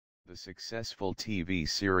The successful TV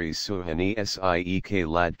series Suhani Si Ek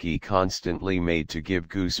Ladki constantly made to give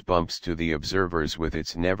goosebumps to the observers with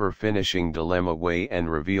its never-finishing dilemma way and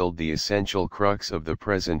revealed the essential crux of the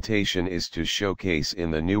presentation is to showcase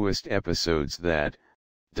in the newest episodes that,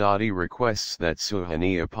 Dadi requests that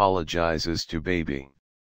Suhani apologizes to baby.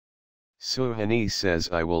 Suhani says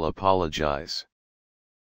I will apologize.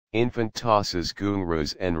 Infant tosses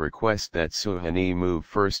ghungroos and requests that Suhani move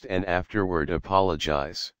first and afterward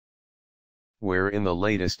apologize. Where in the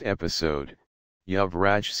latest episode,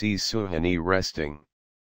 Yuvraaj sees Suhani resting.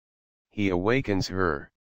 He awakens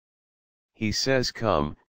her. He says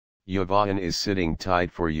come, Yuvaan is sitting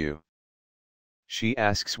tight for you. She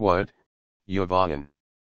asks what, Yuvaan?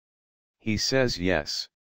 He says yes.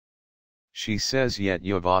 She says yet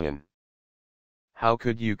Yuvaan. How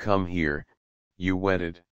could you come here, you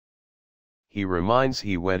wedded? He reminds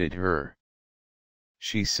he wedded her.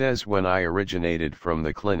 She says when I originated from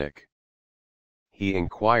the clinic. He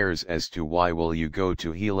inquires as to why will you go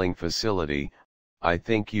to healing facility, I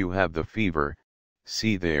think you have the fever,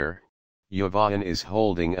 see there, Yuvaan is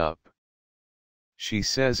holding up. She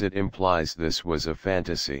says it implies this was a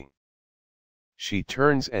fantasy. She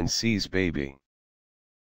turns and sees baby.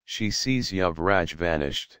 She sees Yuvraaj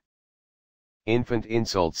vanished. Infant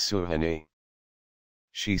insults Suhani.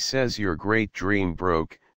 She says your great dream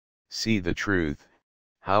broke, see the truth,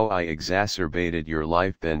 how I exacerbated your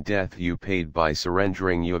life then death you paid by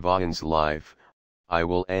surrendering Yuvaan's life, I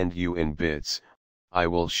will end you in bits, I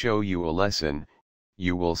will show you a lesson,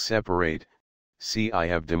 you will separate, see I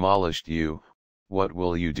have demolished you, what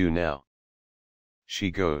will you do now?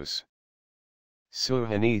 She goes.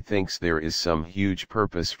 Suhani thinks there is some huge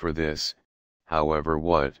purpose for this, however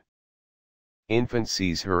what? Infant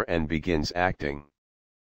sees her and begins acting.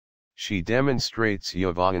 She demonstrates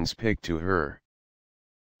Yuvaan's pic to her.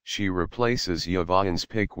 She replaces Yuvaan's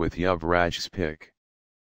pic with Yuvraaj's pic.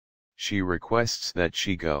 She requests that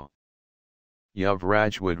she go.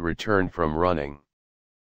 Yuvraaj would return from running.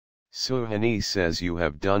 Suhani says you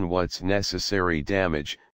have done what's necessary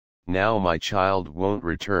damage, now my child won't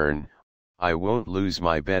return, I won't lose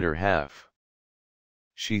my better half.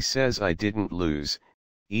 She says I didn't lose,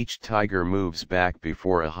 each tiger moves back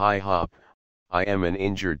before a high hop, I am an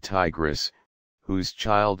injured tigress, whose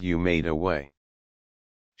child you made away.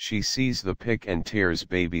 She sees the pic and tears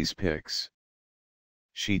baby's pics.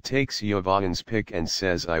 She takes Yuvaan's pic and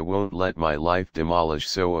says I won't let my life demolish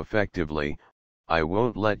so effectively, I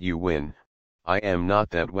won't let you win, I am not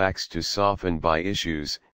that wax to soften by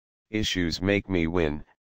issues make me win,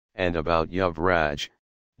 and about Yuvraaj,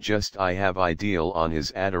 just I have ideal on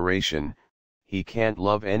his adoration, he can't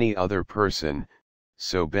love any other person,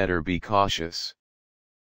 so better be cautious.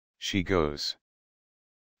 She goes.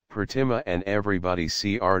 Pratima and everybody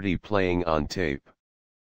see Arti playing on tape.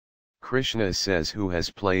 Krishna says who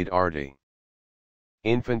has played Arti.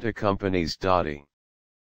 Infant accompanies Dadi.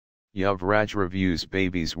 Yuvraaj reviews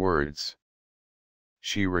baby's words.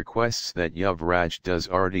 She requests that Yuvraaj does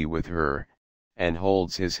Arti with her, and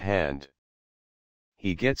holds his hand.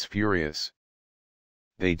 He gets furious.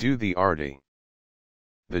 They do the Arti.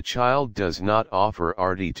 The child does not offer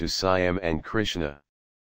Arti to Siam and Krishna.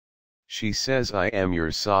 She says I am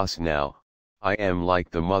your sauce now, I am like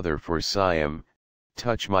the mother for Siam,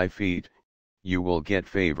 touch my feet, you will get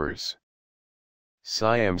favors.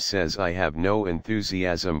 Siam says I have no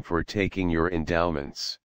enthusiasm for taking your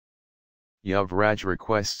endowments. Yuvraaj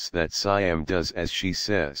requests that Siam does as she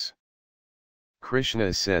says.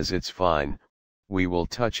 Krishna says it's fine, we will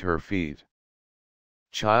touch her feet.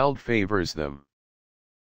 Child favors them.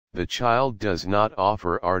 The child does not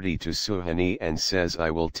offer Arti to Suhani and says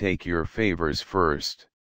I will take your favors first.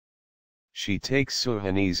 She takes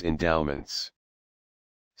Suhani's endowments.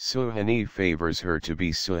 Suhani favors her to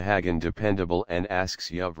be Suhagan dependable and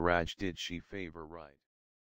asks Yuvraaj did she favor right.